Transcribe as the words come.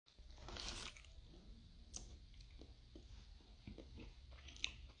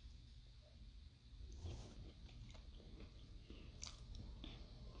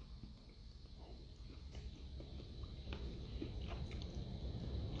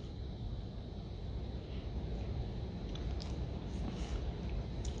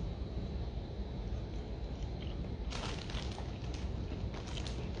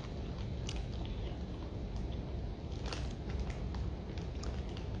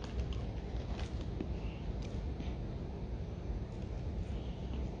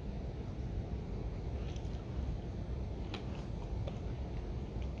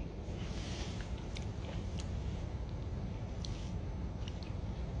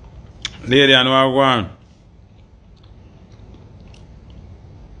Lady, I know I want.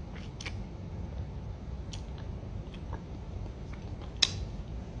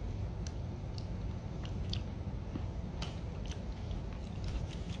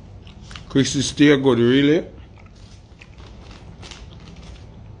 Chrissy stay good, really?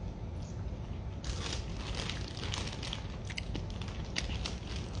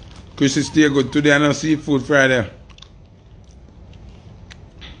 Chrissy stay good today and no seafood Friday.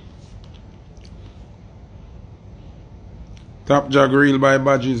 Top Jog Reel by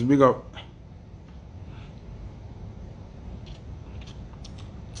Badges, big up.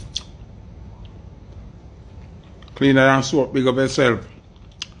 Cleaner and soap, big up yourself.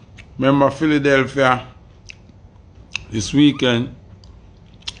 Remember Philadelphia this weekend.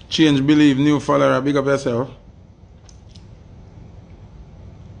 Change Believe, new follower, big up yourself.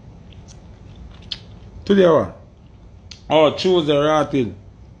 Today what? Oh, Tuesday, rotted.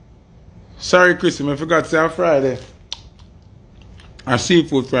 Sorry, Chrissy, I forgot to say on Friday. A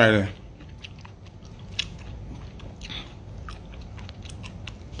seafood Friday.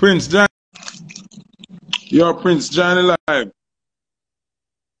 Prince John. Yo, Prince John alive.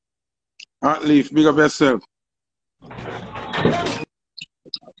 At least, big up yourself.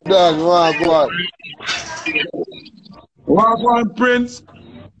 Done, what? What, Prince?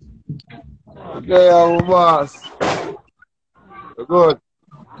 Okay, I'm a boss. Good.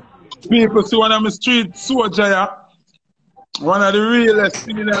 People see one of my street soldier, yeah? One of the realest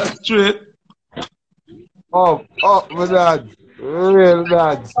in the street. Up, my dad. Real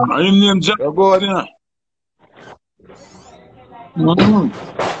dad. And him name Jack. You're good. Yeah.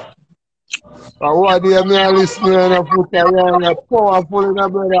 I want to hear me listening and I put around a powerful in a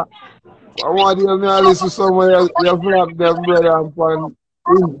brother. I want to hear me listen to someone you flag them brother and on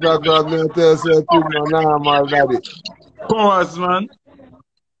Instagram and tell you things normal daddy. Powers, man.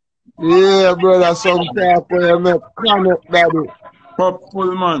 Yeah, brother, some talk when you make connect daddy.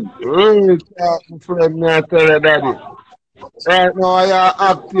 Popful, man. Real talk, my friend, me I tell you daddy. Right now, I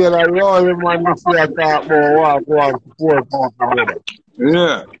act here like the only man to see I talk about walk support people, brother.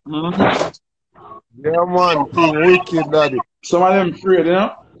 Yeah. Yeah, man, thing wicked, daddy. Some of them afraid, you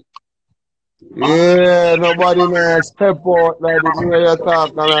know? Yeah, nobody knows step out like the way you talk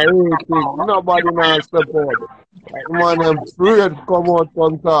and I real thing. Nobody knows step out. Like, man, I'm afraid to come out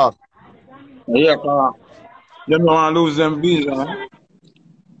and talk. Yeah, them don't want to lose them visa, huh?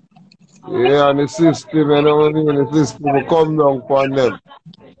 Yeah, and the system, you know what I mean? The system will come down upon them.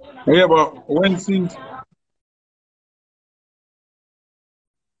 Yeah, but when things...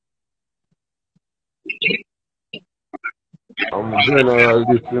 I'm general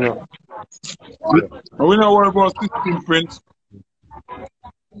this, you know. We don't worry about system, Prince.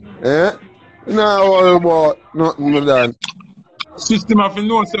 Eh? You don't worry about nothing with that. System have to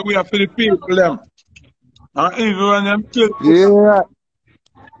know that we are for the people, them. And even when them kill, Yeah.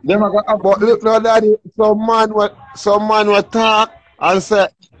 them are going But look now, daddy, some man will talk and say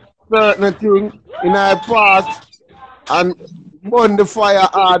certain things in our past and burn the fire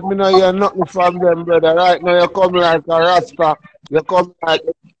hard. Me know hear nothing from them, brother. Right now you come like a Rasta, you come like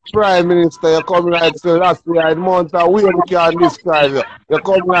a Prime Minister, you come like Selassie, and Mount Way we can describe you. You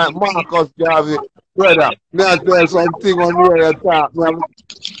come like Marcus Garvey, brother. Me I tell you something on where you talk.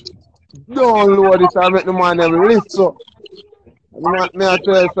 Download it and make the man them listen. Me I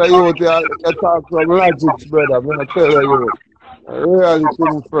tell you, so you talk from logic, brother. Me I tell you, really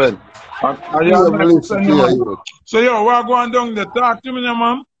thing, friend. So, yo, we're going down there. Talk to me,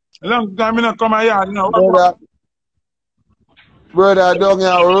 man. A long time I come here now. Brother, down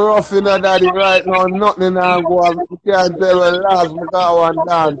here rough in the daddy right now. Nothing now go on. You can't tell when last I got one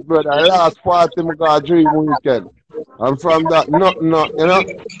dance, brother. Last party I got dream weekend. And from that, nothing, you know?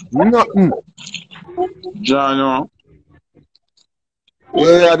 Nothing. John, no.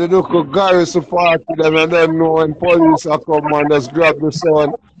 Yeah, they look at garrison party them and them know when police are come and just grab the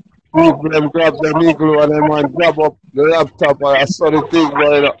son. People them grab the eagle and them and grab up the laptop and I saw the thing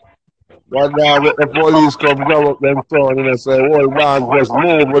going up. One day when the police come grab up them son and they say, "Whole man just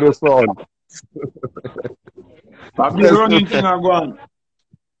move with the son." I've been running thing and gone.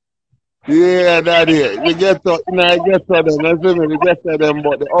 Yeah, daddy. You get to them, you see me, you get to them,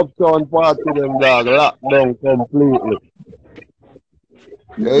 but the uptown party them dog locked down completely.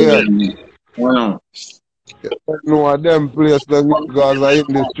 Yeah. No, them place them guys are in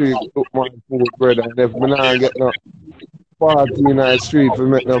the street cook my food, brother. And if me not get no party in the street to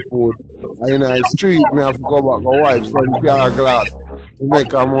make no food, and in the street me have to go back and wipe some car glass to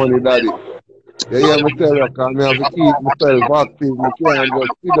make a money, daddy. You hear me tell you, because me have to keep myself active. Me can't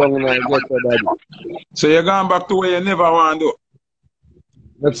just sit down and get to daddy. So you're going back to where you never want to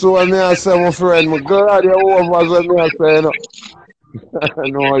do? That's what I say, my friend. I'm glad you're over, as me I say, you know.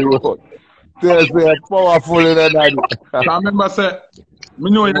 No, you. They say powerful in the daddy. I remember say,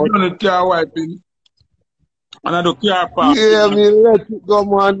 me know you're done with car wiping and I do car Yeah, parking. me let it go,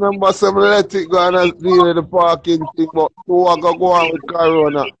 man. Remember, say me let it go and I deal with the parking thing, but who I go on with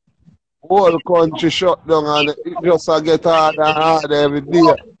Corona? Whole country shut down and it just get harder and harder every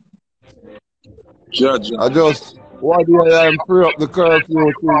day. Judge. I just one day I free up the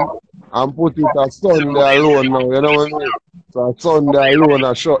curfew thing and put it a Sunday alone now, you know what I mean? So Sunday alone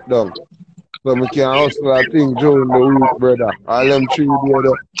I shut down. So I can hustle a thing during the week, brother. All them 3 days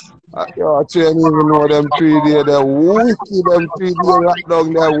there. Yo, I can't even know them 3 days there. Wicked them 3 days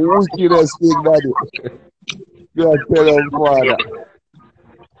lockdown there. Wicked as big daddy. You tell them father.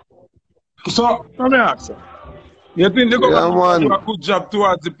 So, let me ask you. You think the Yeah, government will do man. a good job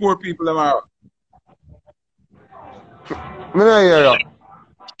towards the poor people? Me not hear you.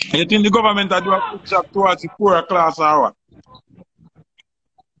 You think the government will do a good job towards the poorer class or what?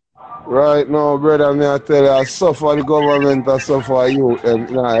 Right now, brother, me I tell you, I suffer the government, I suffer you.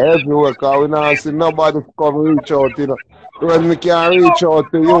 Everywhere, because we not see nobody come reach out, you know. When me can reach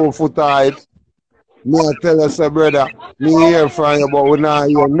out to you for tight, me I tell you, say, brother, me hear from you, but we not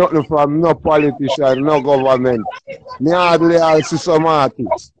hear nothing from no politician, no government. Me hardly I see some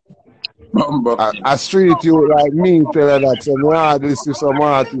artists. A street you like me tell you that, so me hardly see some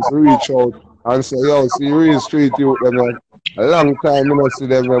artists reach out and say, yo, see real street you, them, a long time you know see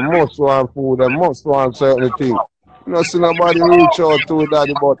them, they must want food, they must want certain things. You know see nobody reach out to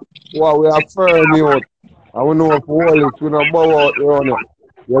daddy, but what we are firm out. And we know for all it, we don't bow out around it.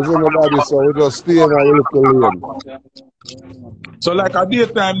 You see nobody, so we just stay in our little lane. So like a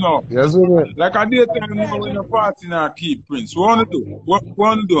daytime now. You see me? Like a daytime now when you're partying and keep Prince. What want to do? What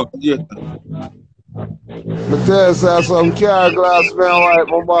want to do at daytime? I tell you, say, some car glass me and wipe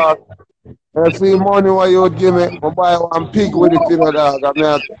my back. I see money what you would give me, I buy one pig with it, you know, dog. I mean,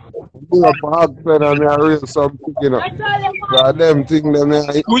 I do up a hog pen and I raise some pig, you know. So them thing them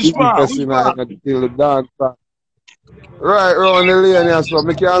Which part? interest Which in part? till the dance. Right round the lane here, so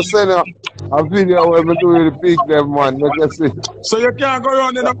I can send you a video where I do with the pig them, man. Make you see. So you can't go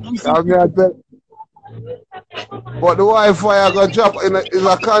around and I'm seeing I mean, I tell, but the Wi-Fi I got drop in is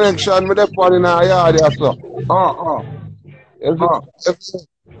a connection with the one in our yard, yeah, so. Oh.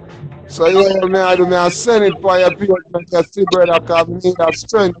 So yeah, me I do me I send it for your people make you see brother cause me need a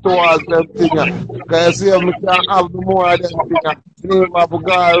strength towards them thing. Cause you see me can't have the more of them thing. Me need to have a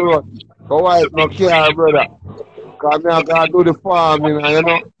guy run. But why no care brother? Cause me I gotta do the farming and you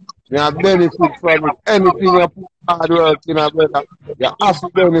know. Me I benefit from it. Anything you put hard work in a brother, you have to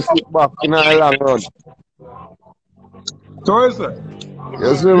benefit back in a long run. So is it?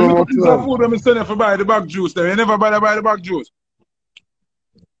 You see You me look my at some friend? food when I send you for buy the back juice then. You never buy the back juice.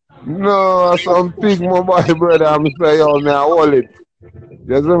 No, some pig my boy brother I'm say yo me I hold it.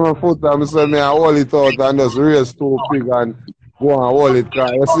 You see my foot I'm say me I hold it out and just raise 2 pig and go and hold it.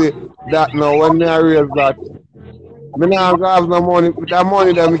 Cause you see that now when me I raise that, me not gonna have no money. That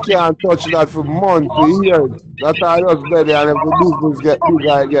money that me can't touch that for months, for years. That's how I just better and if the business get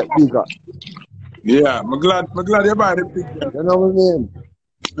bigger, it get bigger. Yeah, I'm glad you buy the pig then. You know what I mean?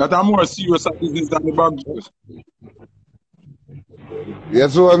 That I'm more serious at business than the back juice.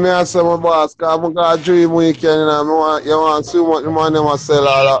 Yes, what me I say my boss, cause I got a dream weekend and you want to see what the man them sell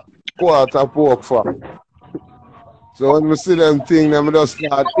all that quarter pork for. So when we see them thing, them just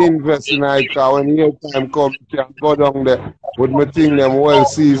start investing in it, cause when year time come, you can go down there with my thing them well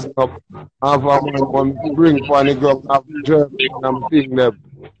seasoned up. Have a man one bring for the ground, have German and thing them.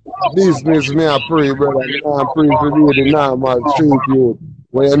 Business me I pray, brother. Me I pray for me the normal street youth.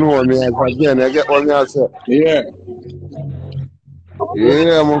 Where you know me as again, you get what me I say? Yeah.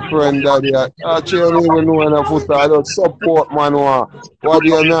 Yeah, my friend daddy. I actually even know when I put I just support man one. What do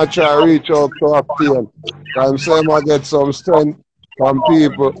you me I try to reach out to obtain? I'm saying I get some strength from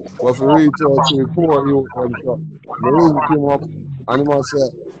people but to reach out to the poor youth and so. Me link him up and he must say,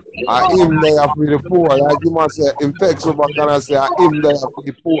 I him there for the poor. Like he must say, him text me back and I say, I him there for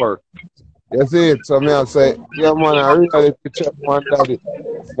the poor. You see it? So me I say, yeah man, I really check man daddy.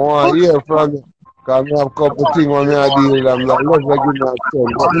 More hear from you. Cause me have a couple things when me I deal with them. Like love like give me a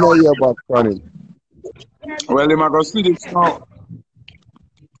son. But me not hear back from him. Well, him I go see this now.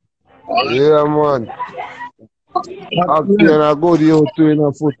 Yeah man. After a good youth too in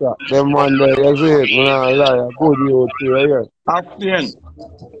a Foota. Them man there, you see it? Me not lie, a good youth too, yeah. After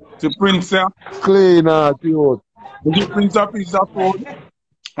to Prince, Clean out youth. we give Prince a piece of food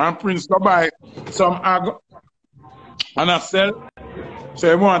and Prince go buy some egg and I sell.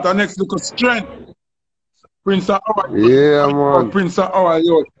 So you want a next little strength. Prince of our Yeah, man. Prince of our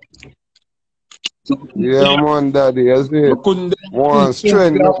youth. Yeah, man, daddy. You see, We couldn't one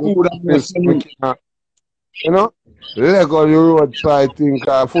strength, their not food and this. swimming. You know? Leg on the roadside thing,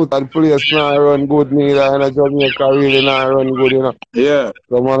 cause foot at the place now run good neither, and Jamaica really not run good, you know. Yeah.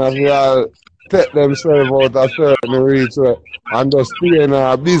 So man, if you all take themselves out a certain reach and just stay in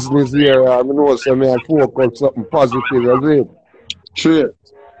a business here, I know some I focus something positive, you see? Sure.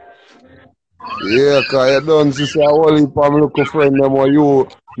 Yeah, cause you don't see a whole heap of local friend them or you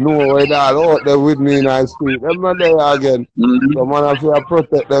know where they all out there with me in the street. Them not there again. So man, if you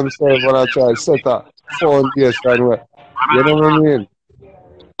protect themselves and I try to set a foundation where, you know what I mean?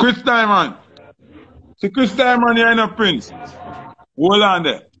 Chris Diamond. See Chris Diamond here in a Prince. Hold on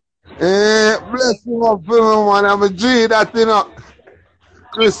there. Bless him up for me, man. I'm a G that, you know.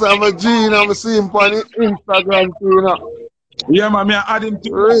 Chris, I'm a G, and I'm see him on the Instagram, too, you know. Yeah, man, me add him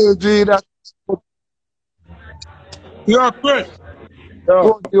to Real G that. You're Chris.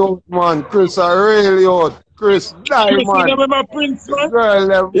 Good youth, man. Chris, I really old. Chris, die, Chris, you man. remember Prince, man? Girl,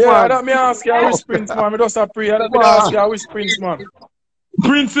 them, Yeah, I man. don't me ask you, I wish Prince, man. I just a pray. I don't me Man. ask you, I wish Prince, man.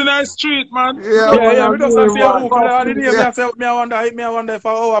 Prince in the street, man. Yeah, Yeah, man, yeah, I me just agree, a say man. who call out the name. Yeah. Me I wonder if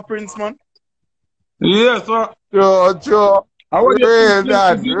I owe a Prince, man. Yes, sir. Sure. How would you Real, Prince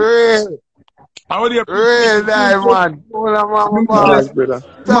dad. Real. How would you Real, dad, man. Hold on, man, Man man. up, brother.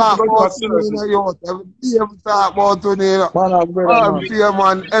 Talk about to me, you know, youth. Every day we talk about to me, you know. Man up, brother, I'm man. here,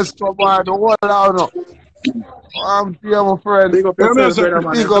 man. Escobar, the whole out, no. I'm here, my friend. Big up Yeah, yourself, me, brother,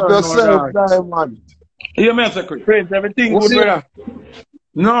 man. Pick You up don't know yourself, that. diamond. yeah, me, Chris. Prince, everything What good, do you brother.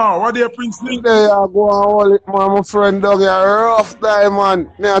 No, what do you Prince name? There you go and hold it, man. My friend dog, you're rough diamond.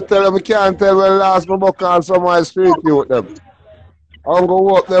 Me I tell him, I can't tell when last my buck on some of my street youth them. I'm gonna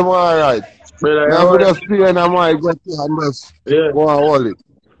walk them alright. Brother, Me you have to alright? just pay and I might get you and just Yeah. go and hold it.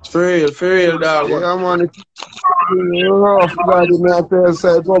 For real, dog. Yeah, man, it's rough, daddy. Me I tell you,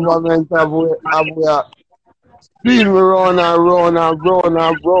 say government have spin me round and round and round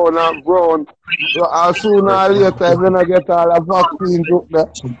and round and round. So as soon or later, if you not get all the vaccines up there,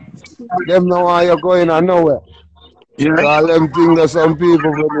 them know why you're going and nowhere. Yeah. So all them things that some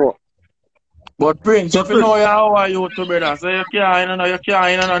people will know. But Prince, So if you know you how are you to brother, so you can't,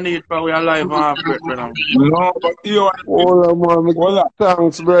 no need for we alive and have breath, brother. No, but you are Hold on, man. Me Hold on. give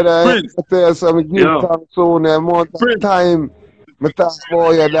thanks, brother. Prince. I tell you something, give Yo. thanks soon. The amount of Prince. time me talk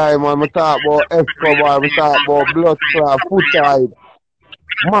about your diamond, me talk about Escobar, me talk about blood clot, Foota,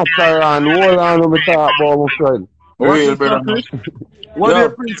 Macaron, hold on, me talk about my friend. What Real, is brother, that, man. Chris? What do Yo.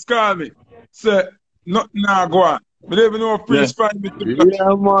 your Prince call me? Say, nothing now go on. But they even know Prince find me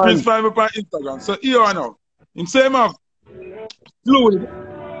Yeah, man. Prince find me on Instagram. So here I know. Him say him have fluid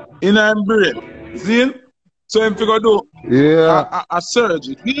in him brain. See? So him figure do Yeah. a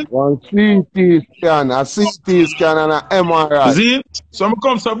surgery. See? One CT scan, a CT scan and an MRI. See? So I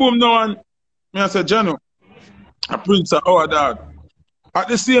come to boom now and me I say, Jano, a Prince of our dog. At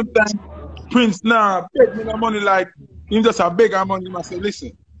the same time, Prince now beg me the money like him just a beg her money. I say,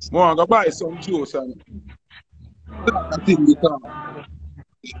 listen, I want to buy some juice and that thing become.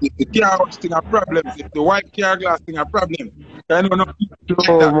 The car wash thing a problem. The white car glass thing a problem. I know nothing like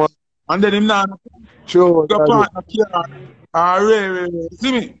Sure, that. man. And then him now Sure, go daddy. partner car.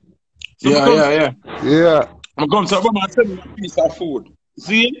 See me? So Yeah. Yeah. I come to Obama and send me a piece of food.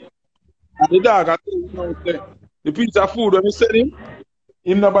 See? And the dog I tell you now, say, the piece of food when we send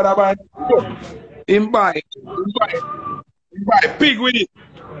him no bother buy him buy pig with it.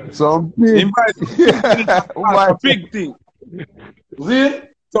 Some pig. Him buy Why? a pig thing. See?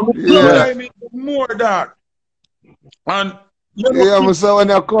 So I Yeah. try me more dark. And you know, Yeah, me say when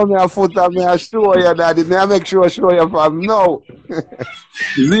you come here foot and me I show you daddy, me I make sure I show you from now.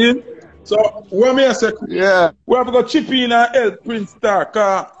 see? So when me I say Yeah. we have to go chip in and help Prince Star.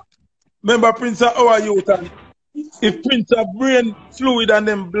 Cause remember Prince of our youth and if Prince have brain fluid and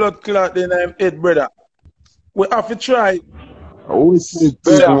them blood clot then I'm head brother. We have to try. We see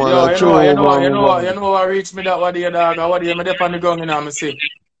Brother, man, yo, I you show man. know what reached me that what day, dog. What day me dep on the ground, you know, me see.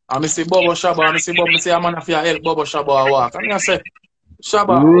 And me see Bobo Shaba, me see a man of your help Bobo Shaba walk. And I say,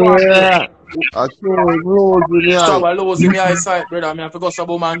 Shaba, walk here. Yeah. I show him rose in the eye. Shaba lose in the eyesight, brother. Me have to go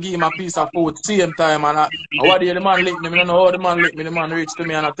Sabo and give him a piece of food same time. And what day the man lick me, I don't know how the man lick me. The man reached to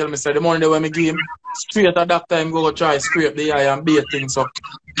me and I tell me, say, the money when me give him, straight at that time go try scrape the eye and bait things up.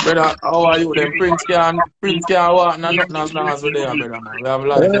 Brother, how are you? Then Prince can walk and nothing as long as we're there, brother, man. We have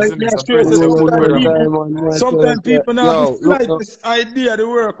life. You see me? So Prince is good, brother, man. Sometimes people now have Yo, the slightest idea the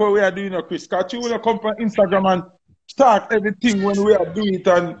work what we are doing, Chris. Because you will come from Instagram and start everything when we are doing it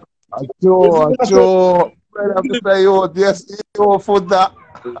and I show. Brother, to say you, yes, you for that.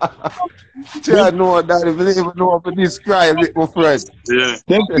 I know that if you even know how to describe it, my friend. Yeah.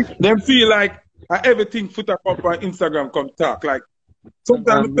 Them feel like everything Foota come on Instagram come talk. Like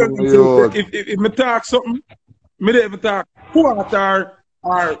sometimes I tell them say, if me talk something, me don't even talk quarter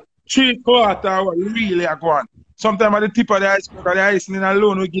or 3/4 what really are going. Sometimes at the tip of the iceberg or the icing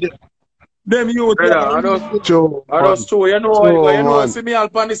alone we get it. Them you That's true. You know, see me all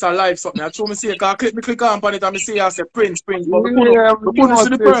on this a live something. I show me see I click on it and me see I say Prince. But we couldn't see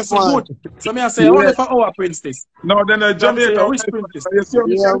the person good. So me I say, I wonder for our Prince this. No, then Jamaica, which Prince this? you see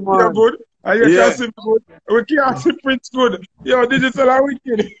me see good, and you can't see me good. We can't see Prince good. Yo, digital are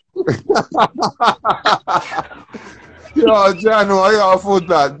wicked. Yo, Jano, yo,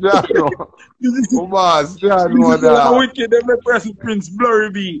 Foota, Jano. Boss, Jano, that. Wicked, they make person Prince blurry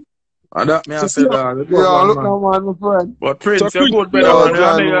be. And that me I say that. Yo, look now, man, my friend. But Prince, you're good, brother,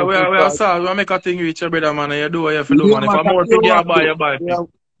 man. We make a thing with your brother, man. You do what you have to do, man. If I'm more big, you buy, you buy.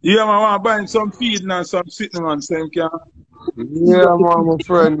 Yeah, man, I want to buy some feed and some sitting, man. Same can. Yeah, man, my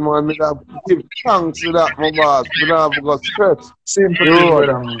friend, man. Me have to give thanks to that, my boss. Me have to go straight. Same for you,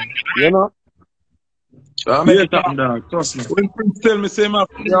 brother, man. You know? I make it happen, dog. Trust me. When Prince tell me, say, man.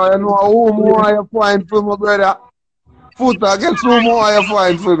 Yo, you know who more you find for my brother? Foota, guess who more you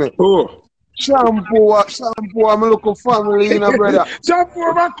find for me? Oh. Shampoo, I'm looking family, you know, brother.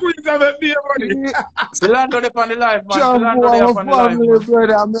 Shampoo, my queens have a beer, buddy. Still land on the life, man. Shampoo, I'm a family,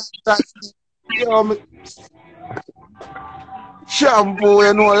 brother. Yo, shampoo,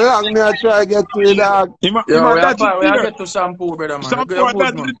 you know, long me I try to get to the dog. We are get to shampoo, brother, man. Shampoo,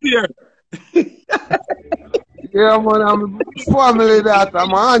 that's the tear. Yeah, man, I'm family that.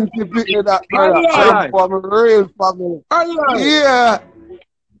 I'm an auntie that, brother. Shampoo, I'm a real family. Yeah.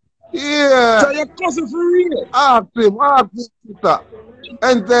 Yeah. So your cousin for real? Ask him, Foota.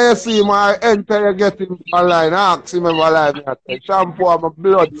 Enter you see him, enter you get him online. Ask him ever live. Shampoo, I'm a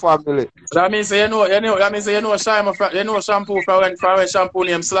blood family. That means you know shampoo for when shampoo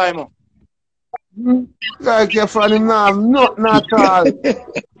name Slime. Like your friend him now, nothing at all.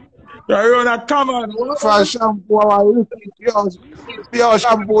 You're on a common. For shampoo, yo,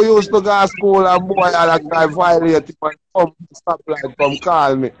 shampoo used to go to school and boy I like violate him and come stop like come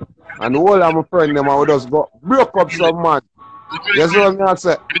call me. And all of my friends them I would just go broke up some man. That's what I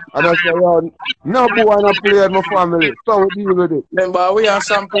say. And I say, yo, no boy not play with my family. So we deal with it. Remember we have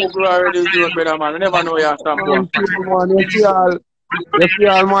shampoo grow already doing better, man. We never know you have shampoo. Man, you see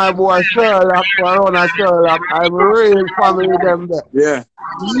all my boy Sherlock around a Sherlock. I'm real family them there. Yeah.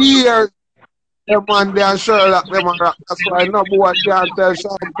 Years them man there and Sherlock them and rock. That's why no boy can't tell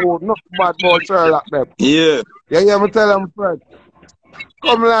shampoo nothing bad about Sherlock them. Yeah. You hear me tell them, friend?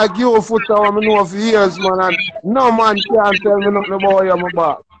 Come like you, Foota, I know for years, man, and no man can't tell me nothing about you, my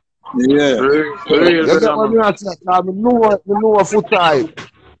boss. Yeah. You get what I say? I know Foota.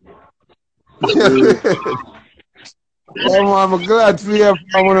 I'm glad for you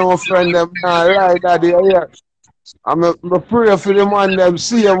from one of my friends, them, like that, here. I'm pray for the man, them,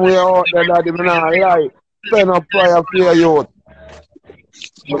 see him way out there, that they like. Send a prayer for your youth.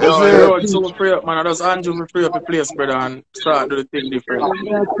 So pray up, man. I just Andrew me pray up the place, brother, and start do the thing different. I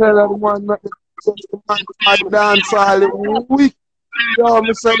tell them, man, I dance all week. Yo,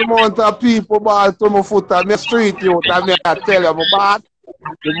 me say the amount of people ball to my Foota, me street youth, and I tell you, my bad.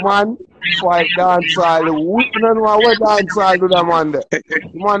 The man fight dance all week. I don't know what dance all do the man there.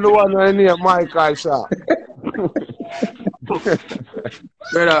 The man the one who name Michael Shaw.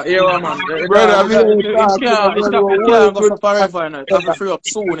 Brother, here man. Brother, it can't go for forever, you know. It have to free up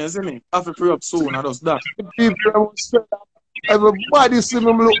soon, you see me? Have to free up soon, and just that. People say everybody see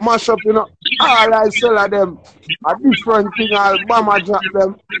me look mash up, you know. All I sell of them a different thing, Alabama jack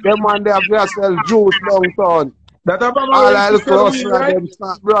them. Them man they have to sell juice downtown. That all I look for us right? Them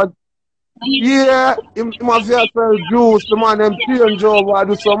start, bro. Yeah, him have to sell juice, the man them change over,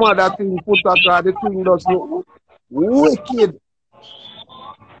 do some other thing, put that the thing does look wicked.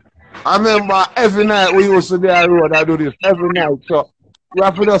 I remember every night we used to do a road, I do this every night, so we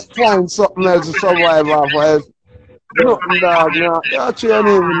have to just find something else to survive off of else. Nothing dog now. You actually don't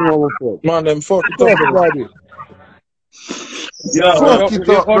even know what. Man, them fuck it up, buddy. Yeah, fuck it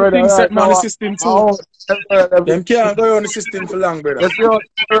up, brother. Things set man the system too. Them can't go on the system for long, brother.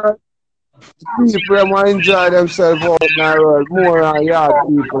 People them enjoy themselves out in the world more than yard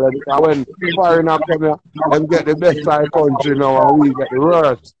people. Because when foreigners come here, them get the best of the country now and we get the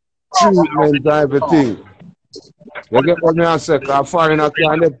worst treatment and everything. You get what I say? Because foreigners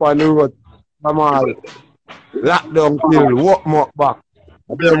can't live on the road. Come on. Lockdown kill, walk them up back.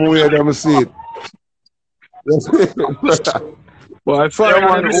 Them way them see it. Well, I find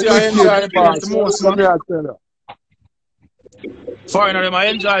the most, man. Foreigner them I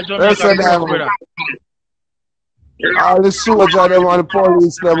enjoy Let's Jamaica say too, that, brother. all the soldiers them and the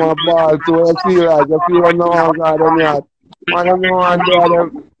police them are ball too. You feel like you feel no one got them yard. Man, them no one there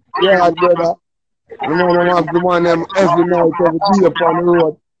them yard, brother. The man them have the man them every night, every day upon the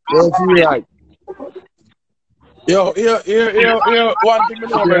road. You feel like. Yo, here, one thing I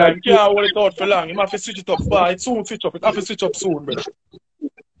know, Yeah, brother. You can't hold it out for long. You have to switch it up fast. It soon switch up. It have to switch up soon, brother.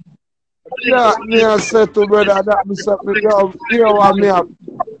 yeah, me I said to brother that me say, yo, you know what me I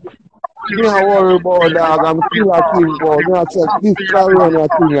worry about dog, I'm still a thing, but me I said this corona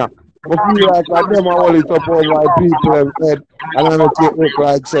thing, yeah. I feel like them I hold it up over people head and I make it look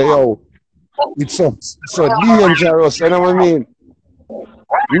like say, yo, it's so dangerous, you know what I mean?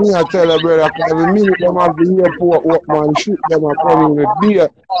 Me I tell a brother, because every minute them have the airport up, man, shoot them and come in with their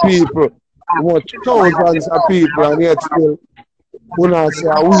people, much thousands of people, and yet still, when I say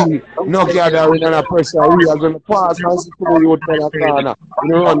we no gathering and a person, we are going to pass and see to the youth in the corner, you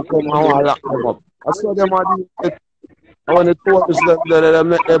know, run come and want to lock them up. I saw them at the I want to tourists them there, they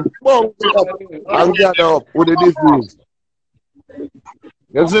make them bounce up and gather up with the disease.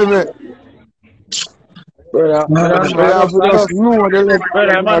 You see me? Brother, They have to just know the left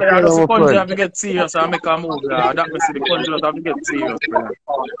brother, them man, and I tell just the them, country friend. have to get serious and make a move, brother. That means the country have to get serious, brother.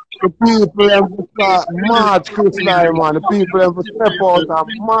 The people have to start march Chris man. The people have to step out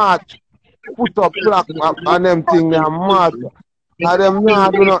and march, put up plaque and them things and march. And them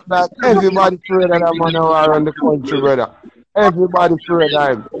now do not like everybody afraid of that man around the country, brother. Everybody afraid of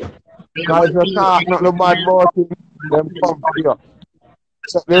him. Because if you talk not no bad about him, them come for you.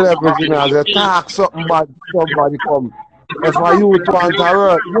 So the levels in as you talk something bad, somebody come. If a youth want to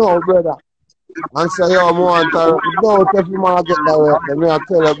work, no brother. And say, yo, I want to work. Don't if you want to get that work, then I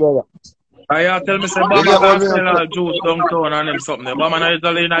tell you, brother. I tell me say, You Bama get what can me sell say? juice downtown and them something. Bama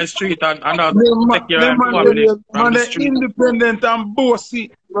is in the street and not take care Them of man, family from man, the they street. independent and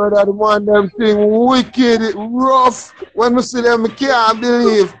bossy. Brother, the man, them thing wicked, rough. When we see them, I can't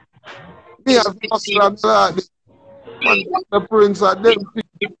believe. Me as hustler, like this. Man, the prince of them thing.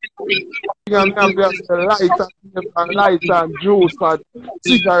 And have just light and juice and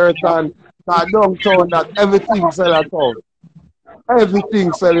cigarette and downtown that everything sell at town.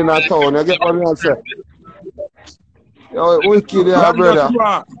 Everything sell in a town. You get what I say? Yo, wicked, yeah, brother.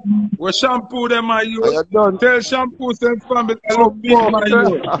 We shampoo them, my Are youth. you done? Tell shampoo send family they Oh, look big, my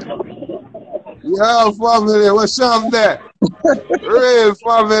youth. yeah, family, what's up there? Real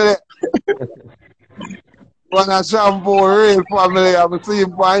family. When I shampoo, real family, I'm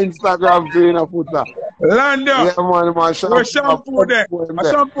seeing my Instagram doing a Foota. Lando, Yeah, man, my shampoo. we shampoo there. A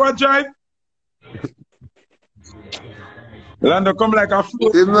shampoo a drive. Lando come like a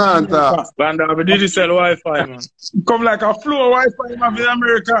flow. Lando, we digital Wi-Fi, man. Come like a flow Wi-Fi man in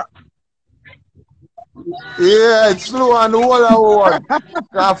America. Yeah, it's slow and the whole of one.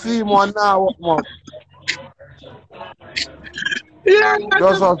 Coffee man now, man. Yeah,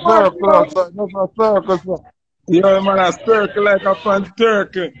 Just a circle, just a circle, sir. yeah, man, a circle like a fan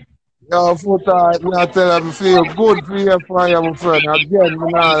turkey. Yo, Foota, me I tell you, I feel good for you, my friend. Again, me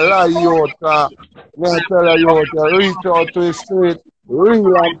not lie you out, me I tell you, you reach out to the street,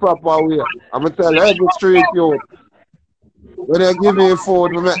 real and proper way. I'm going to tell every street youth. When they give me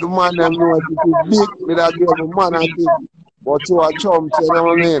food, we make the man them know it is big, me that give the man and thing. But you are chumps, you know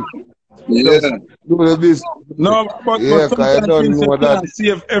what I mean? Yeah. Just do the business. No, but Yeah, sometimes I don't know you that. can't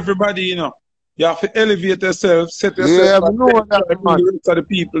save everybody, you know. You have to elevate yourself, set Yeah, yourself I know that, man. the rest of the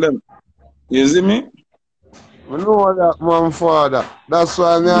people. Them. You see me? I know that, man, father. That's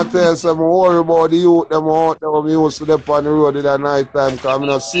why I tell you, some worry about the youth, them out there when we used to them on the road in the night time, because I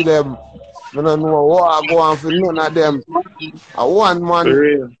don't see them. I don't know what I go on for none of them. I one man, For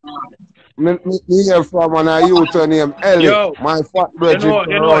real. me hear from and a youth named Ellie, Yo, my fat you brother know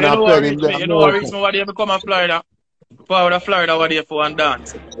around a what pen reach in me? the You know what reach America. me what they become a Florida? Power of Florida what they for one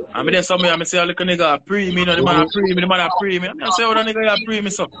dance. And me there somewhere, I say a little nigga pre me, you know, the man a pre me, the man a pre me. I say, oh, the nigga a pre me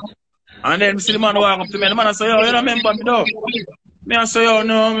so. And then me see the man walk up to me, and the man I say, yo, you don't remember me though? Me I say, yo,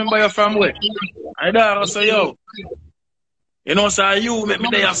 no, I remember you from where? And the dog I say, yo, you know, say you make me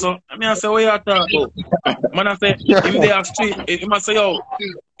there so. And me I say, what you talking about? Man I say, him there street, him I say, yo,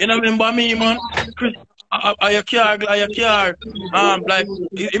 you don't remember me, man? Chris, are your car, like,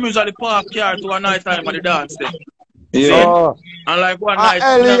 him usually park car to a night time at the dance there. Yeah. Oh, And like one night,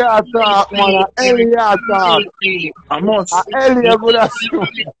 Ellie talk, man, Ellie talk. I must. Ellie good as you.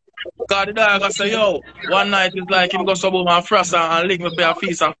 Because the dog I say, yo, one night it's like him go sub my frost and lick me for a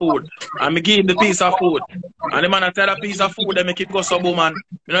piece of food. And me give him the piece of food. And the man I tell that piece of food, they make it go sub man.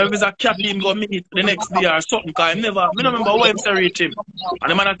 You know, if it's a cat him go meet the next day or something, because I never, me don't remember where him say reach him.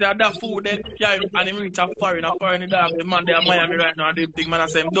 And the man I tell that food, then carry him, and him reach a foreign the dog. The man there in Miami right now, and the big man I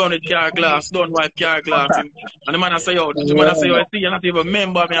say, him done with car glass, done wipe car glass. And the man I say, yo, the man I say, yo, I see you not even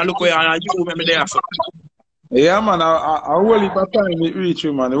remember me, and look where you remember there, so. Yeah, man, a whole heap of time it reach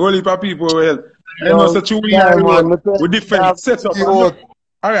you, man. A whole heap of people will. They know such a yeah, weird man, with different setup. you-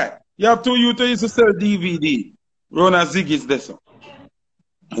 All right, you have two youth who used to sell DVD. Rona Ziggy's there, so.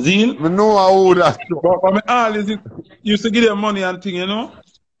 Zin? me know how that. But me always used to give them money and thing, you know.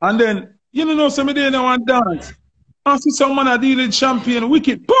 And then, you know, some of them want dance. I see some man a dealing champion,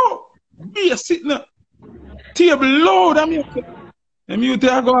 wicked, boom! Be a sitting up. Table load, I'm here. And you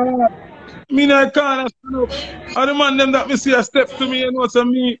take go me in a corner stand up. And the man them that me see a step to me, you know, so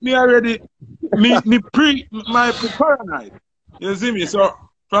me already my paranoid. You see me? So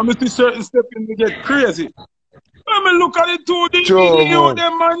from me to certain step in me get crazy. When me look at the two D you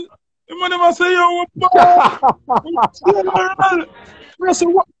them man. The man them say, yo, what I say,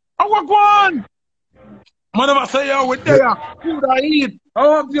 what go on? Man them say, yo, we there, food I eat. I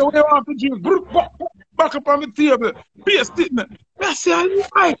want you, what you want to drink? Back up on the table. Be a statement. I say, I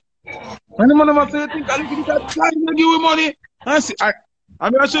like. And the man say, think I look at that time to give you money. I say,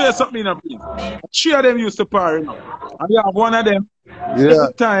 I'm going to show you something, please. Three of them used to par, you know. And you have one of them. Yeah.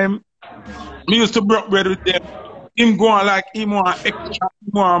 Every time, me used to break bread with them. Him going like, him want extra,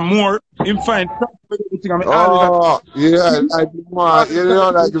 him want more. Him find everything. I mean, yeah, like man, you know,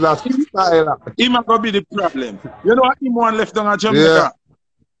 like that style. Him going to be the problem. You know what him want left down at Jamaica? Yeah.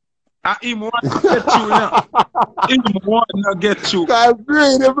 And him want to get you, you know. Him want to get you. I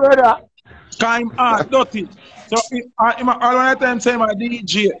agree, brother. Cause him dirty. So all the time say my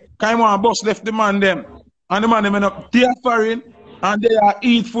DJ, cause him want boss left the man them. And the man them end up they are foreign and they are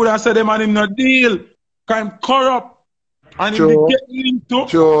eat food and say the man him no deal. Cause him corrupt. And him Sure. get linked to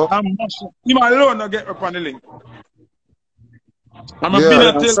and mash up. Him alone no get up on the link. I'm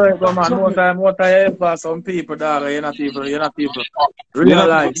a Sorry, but man, more time for some people, dog. You're not people.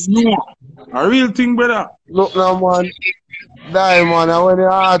 Realize. No. A real thing, brother. Look now, man. Die, man. And when your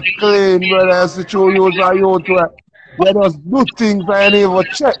heart clean, brother, you see true use and youth, you just do things and you never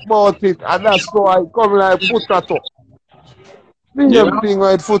check about it. And that's why I come like Foota too. Same thing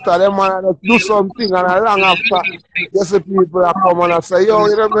with Foota, them man just do something and long after, you see people that come and say, yo,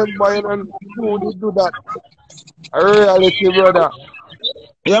 you remember you don't do that. A reality, brother.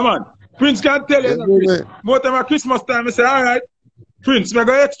 Yeah, man. Prince can tell you. More time at Christmas time, I say, all right, Prince, we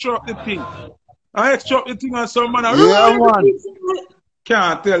go extra up the thing. I extra up the thing and some man, yeah, man.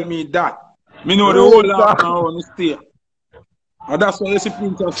 Can't tell me that. Me know the whole lot now on the stay. And that's why you see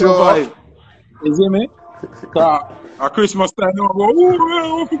Prince and survive. You see me? Because at Christmas time, you go,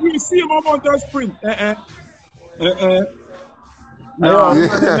 oh, we see him amount of Prince. No,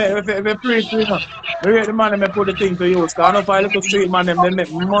 if they preach, you know, the man them put the thing to use. Because I know if I look at street man, them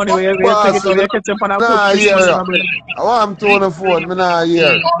make money where you take it out, you catch up and I put I want him to on the phone, me not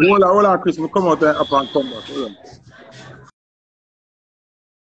hear. Hold on, Chris, we come out there up and come back. Hold on.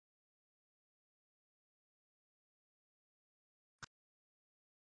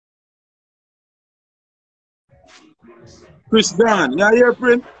 Chris Dan, you hear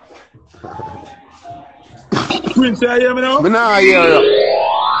Prince? Prince, you hear me now? Me not hear you.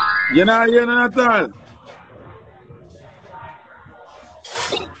 You not hear none at all.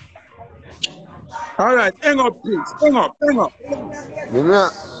 All right, hang up, Prince. Hang up. Me not.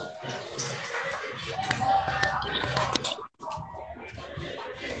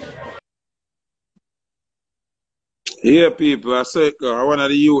 Yeah, people, I say, one of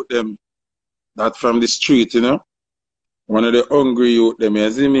the youth them that from the street, you know, one of the hungry youth them,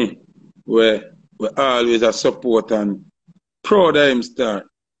 you see me, where we always a support and proud of him start.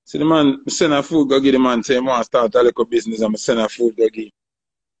 See the man send a food go give the man say he want to start a little business and I send a food go give.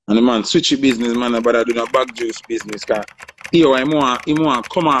 And the man switch the business man but I do the bag juice business cause he want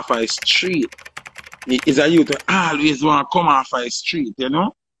come off of his street. He is a youth that always want to come off of his street, you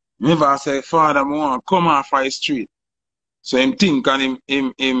know? Never say father I want to come off of his street. So him think and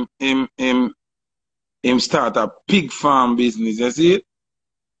him start a pig farm business, you see it?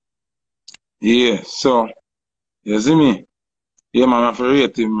 Yeah, so you see me? Yeah, man, I have to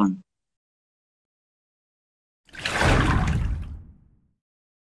rate him, man.